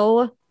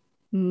so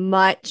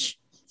much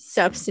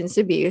substance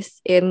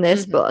abuse in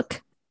this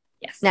book.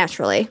 Yes.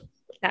 Naturally,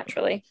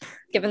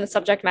 given the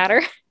subject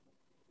matter.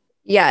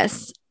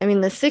 Yes. I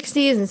mean, the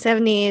 60s and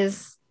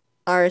 70s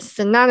are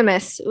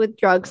synonymous with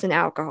drugs and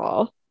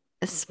alcohol,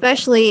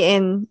 especially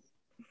in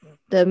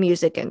the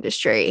music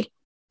industry.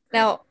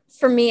 Now,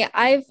 for me,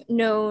 I've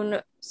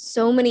known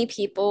so many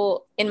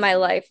people in my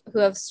life who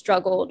have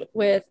struggled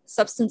with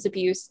substance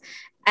abuse,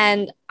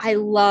 and I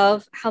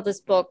love how this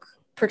book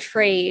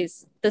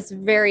portrays this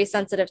very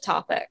sensitive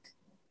topic,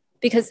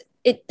 because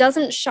it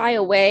doesn't shy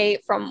away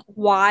from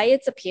why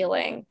it's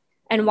appealing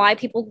and why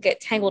people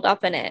get tangled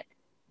up in it,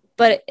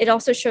 but it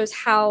also shows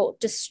how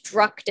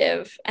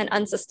destructive and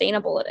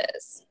unsustainable it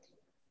is.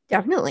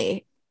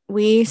 Definitely.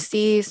 We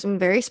see some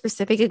very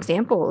specific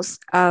examples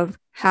of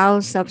how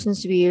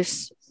substance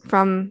abuse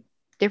from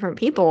different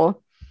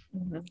people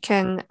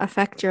can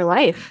affect your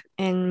life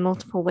in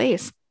multiple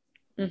ways.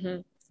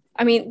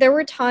 I mean, there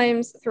were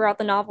times throughout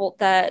the novel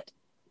that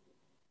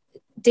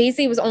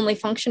Daisy was only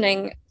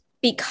functioning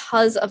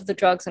because of the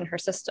drugs in her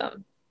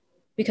system,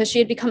 because she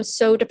had become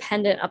so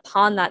dependent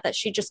upon that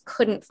she just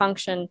couldn't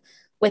function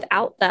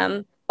without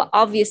them. But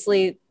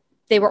obviously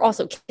they were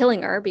also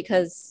killing her,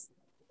 because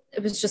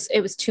it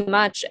was too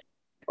much.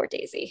 Poor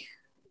Daisy.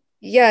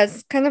 Yeah,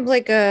 it's kind of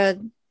like a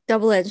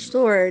double-edged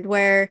sword,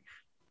 where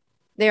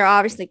they're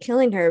obviously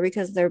killing her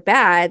because they're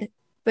bad,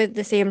 but at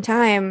the same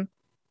time,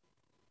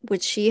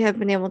 would she have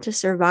been able to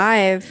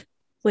survive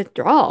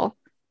withdrawal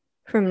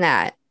from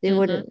that? It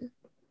wouldn't.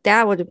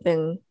 That would have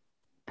been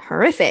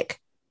horrific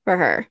for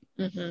her.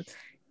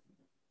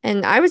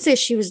 And I would say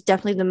she was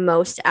definitely the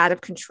most out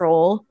of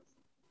control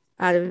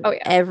out of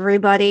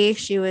everybody.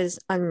 She was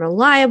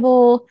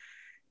unreliable,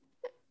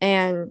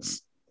 and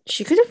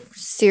she could have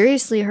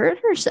seriously hurt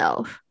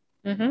herself.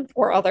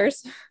 Or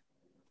others.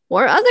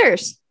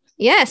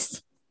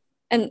 Yes.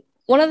 And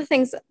one of the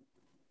things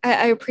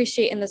I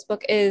appreciate in this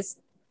book is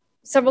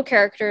several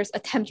characters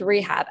attempt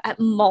rehab at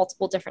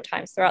multiple different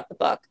times throughout the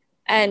book.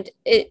 And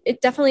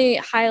it definitely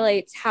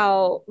highlights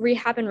how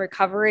rehab and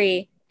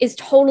recovery is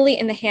totally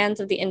in the hands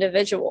of the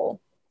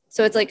individual.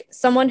 So it's like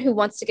someone who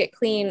wants to get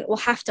clean will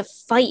have to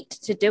fight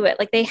to do it.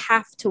 Like, they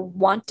have to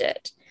want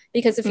it,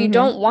 because if you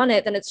don't want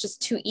it, then it's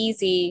just too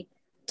easy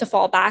to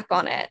fall back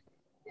on it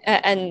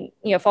and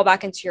fall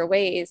back into your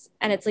ways.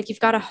 And it's like, you've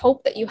got to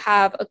hope that you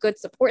have a good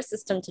support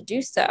system to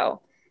do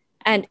so.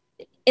 And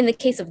in the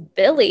case of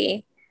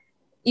Billy,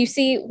 you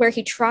see where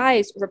he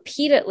tries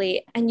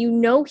repeatedly, and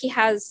he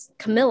has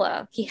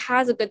Camilla, he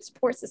has a good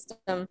support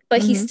system,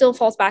 but he still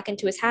falls back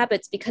into his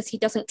habits because he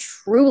doesn't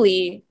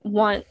truly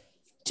want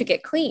to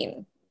get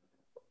clean.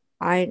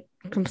 I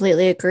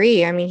completely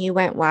agree. I mean, he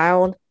went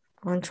wild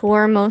on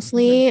tour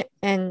mostly,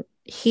 and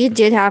he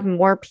did have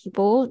more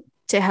people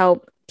to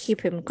help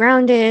keep him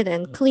grounded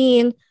and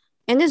clean,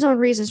 and his own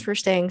reasons for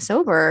staying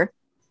sober,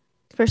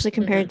 especially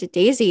compared to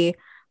Daisy.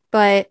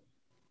 But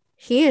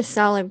he is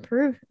solid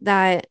proof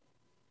that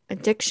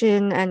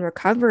addiction and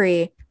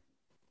recovery,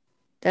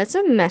 that's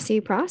a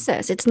messy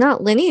process. It's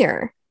not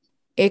linear.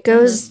 It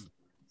goes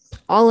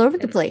all over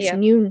the place,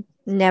 and you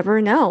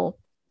never know.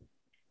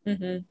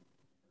 And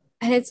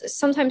it's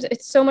sometimes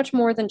it's so much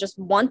more than just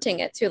wanting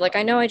it too. Like,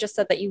 I know I just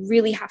said that you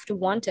really have to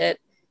want it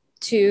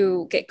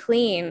to get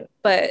clean,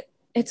 but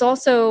it's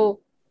also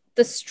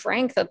the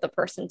strength of the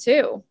person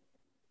too.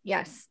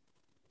 Yes,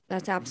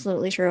 that's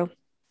absolutely true.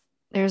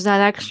 There's that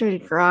extra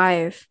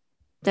drive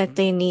that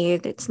they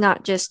need. It's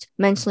not just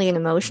mentally and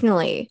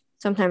emotionally.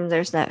 Sometimes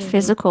there's that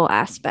physical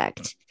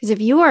aspect. Because if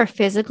you are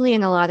physically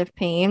in a lot of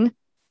pain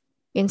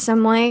in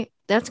some way,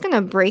 that's going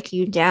to break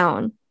you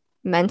down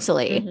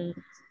mentally.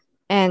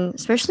 And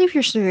especially if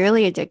you're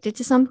severely addicted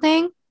to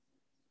something,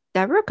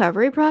 that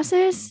recovery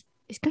process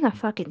is gonna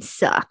fucking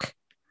suck.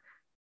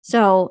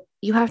 So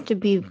you have to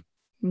be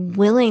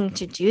willing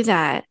to do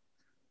that.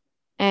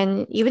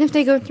 And even if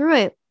they go through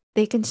it,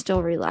 they can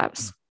still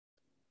relapse.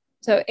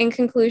 So, in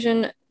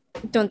conclusion,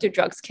 don't do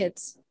drugs,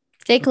 kids.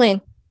 Stay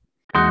clean.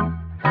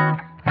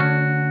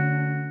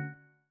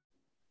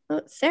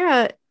 Well,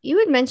 Sarah, you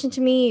had mentioned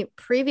to me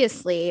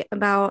previously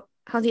about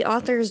how the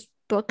author's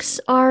books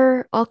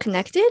are all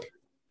connected.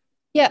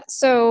 Yeah,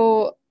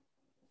 so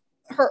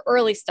her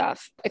early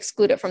stuff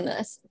excluded from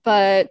this,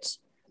 but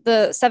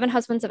the Seven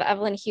Husbands of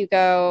Evelyn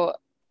Hugo,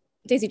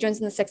 Daisy Jones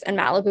and the Six, and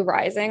Malibu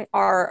Rising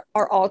are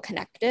all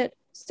connected.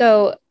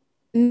 So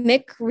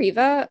Mick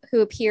Riva,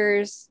 who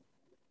appears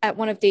at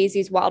one of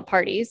Daisy's wild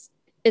parties,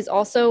 is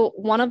also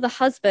one of the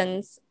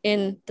husbands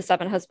in the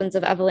Seven Husbands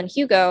of Evelyn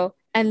Hugo.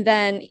 And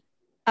then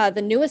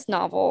the newest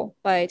novel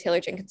by Taylor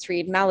Jenkins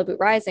Reid, Malibu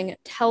Rising,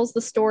 tells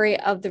the story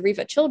of the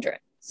Riva children.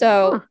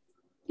 So,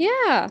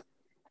 yeah.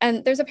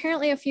 And there's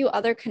apparently a few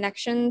other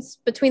connections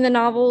between the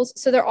novels.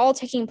 So they're all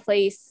taking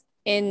place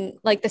in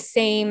like the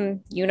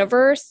same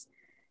universe.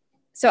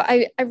 So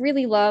I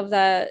really love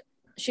that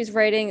she's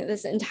writing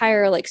this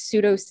entire like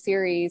pseudo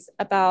series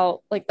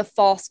about like the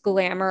false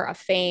glamour of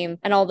fame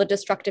and all the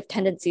destructive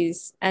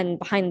tendencies and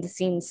behind the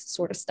scenes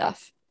sort of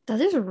stuff. That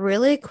is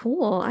really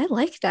cool. I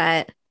like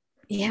that.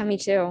 Yeah, me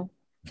too.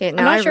 Okay,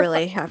 now I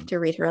really have to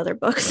read her other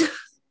books.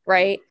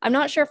 Right. I'm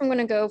not sure if I'm going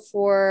to go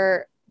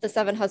for The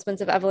Seven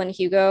Husbands of Evelyn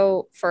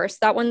Hugo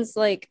first. That one's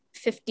like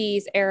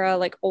 50s era,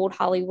 like old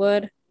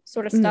Hollywood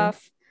sort of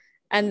stuff.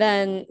 And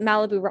then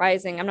Malibu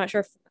Rising, I'm not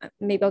sure if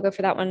maybe I'll go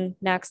for that one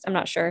next. I'm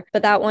not sure.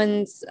 But that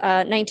one's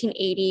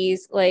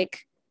 1980s,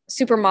 like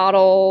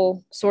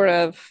supermodel sort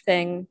of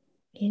thing.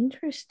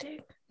 Interesting.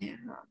 Yeah.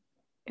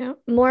 Yeah.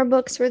 More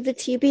books for the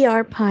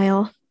TBR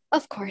pile.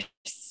 Of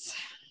course.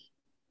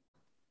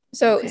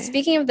 So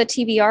speaking of the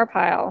TBR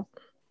pile,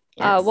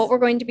 what we're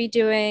going to be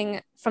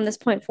doing from this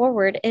point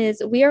forward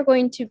is we are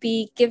going to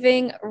be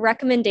giving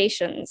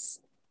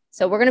recommendations.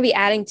 So we're going to be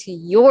adding to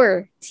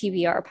your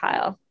TBR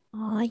pile.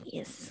 Oh,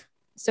 yes.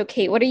 So,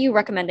 Kate, what are you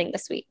recommending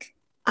this week?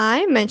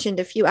 I mentioned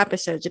a few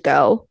episodes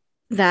ago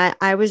that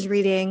I was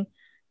reading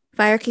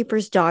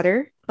Firekeeper's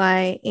Daughter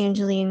by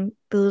Angeline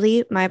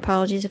Boulley. My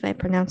apologies if I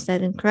pronounced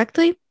that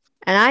incorrectly.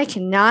 And I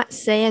cannot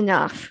say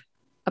enough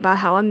about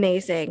how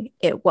amazing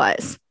it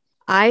was.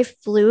 I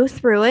flew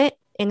through it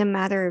in a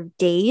matter of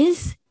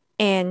days,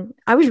 and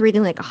I was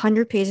reading like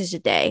 100 pages a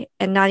day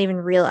and not even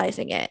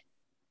realizing it.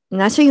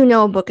 And that's how you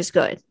know a book is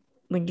good,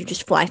 when you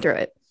just fly through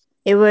it.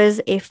 It was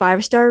a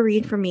 5-star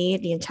read for me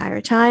the entire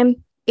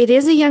time. It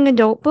is a young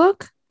adult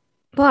book,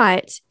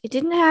 but it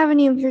didn't have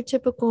any of your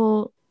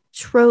typical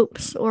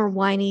tropes or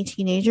whiny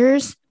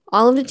teenagers.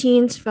 All of the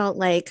teens felt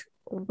like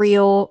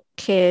real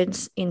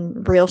kids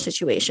in real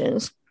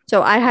situations.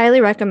 So I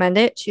highly recommend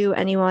it to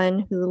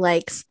anyone who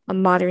likes a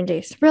modern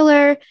day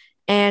thriller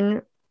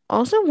and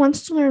also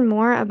wants to learn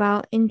more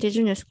about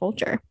Indigenous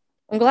culture.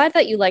 I'm glad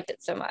that you liked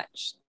it so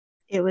much.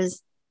 It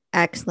was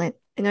excellent.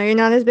 I know you're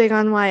not as big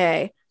on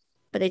YA,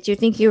 but I do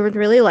think you would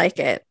really like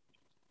it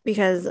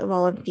because of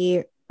all of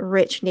the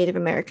rich Native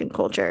American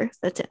culture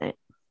that's in it.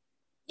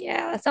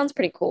 Yeah, that sounds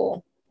pretty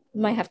cool.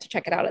 Might have to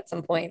check it out at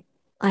some point.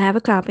 I have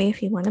a copy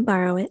if you want to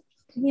borrow it.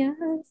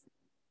 Yes.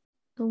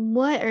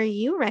 What are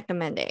you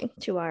recommending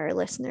to our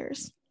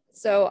listeners?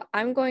 So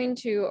I'm going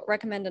to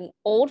recommend an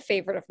old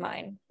favorite of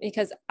mine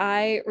because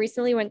I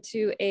recently went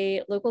to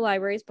a local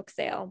library's book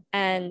sale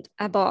and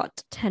I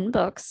bought 10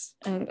 books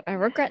and I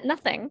regret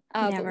nothing.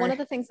 But one of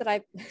the things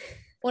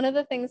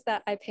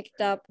that I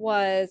picked up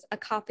was a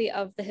copy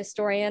of The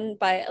Historian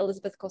by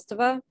Elizabeth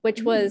Kostova,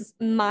 which was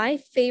my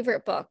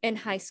favorite book in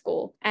high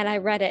school. And I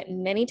read it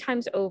many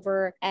times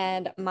over,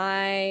 and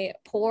my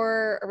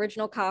poor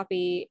original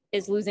copy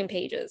is losing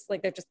pages.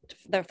 Like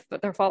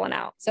they're falling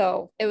out.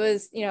 So it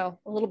was, a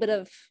little bit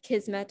of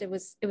kismet. It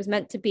was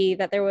meant to be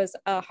that there was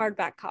a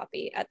hardback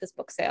copy at this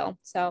book sale.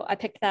 So I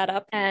picked that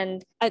up,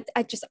 and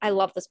I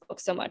love this book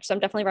so much. So I'm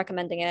definitely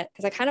recommending it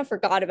because I kind of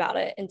forgot about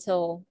it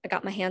until I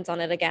got my hands on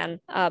it again.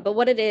 But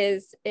what it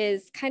is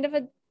kind of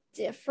a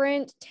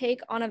different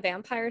take on a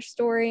vampire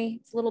story.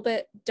 It's a little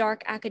bit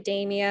dark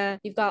academia.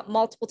 You've got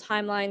multiple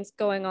timelines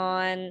going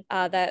on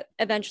that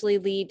eventually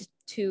lead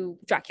to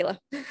Dracula.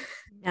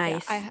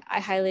 Nice. Yeah, I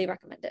highly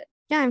recommend it.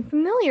 Yeah, I'm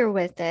familiar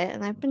with it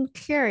and I've been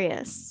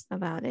curious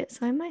about it.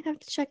 So I might have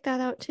to check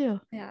that out too.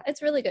 Yeah,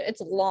 it's really good.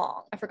 It's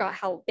long. I forgot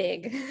how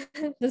big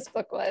this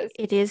book was.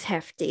 It is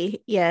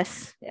hefty.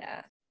 Yes.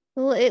 Yeah.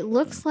 Well, it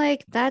looks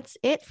like that's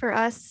it for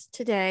us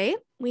today.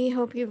 We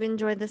hope you've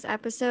enjoyed this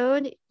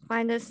episode.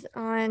 Find us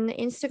on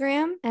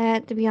Instagram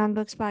at the Beyond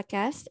Books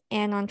Podcast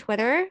and on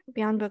Twitter,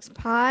 Beyond Books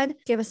Pod.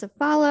 Give us a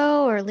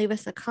follow or leave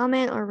us a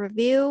comment or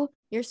review.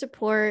 Your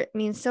support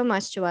means so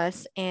much to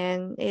us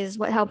and is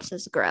what helps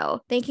us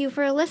grow. Thank you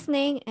for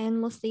listening,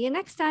 and we'll see you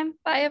next time.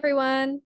 Bye, everyone.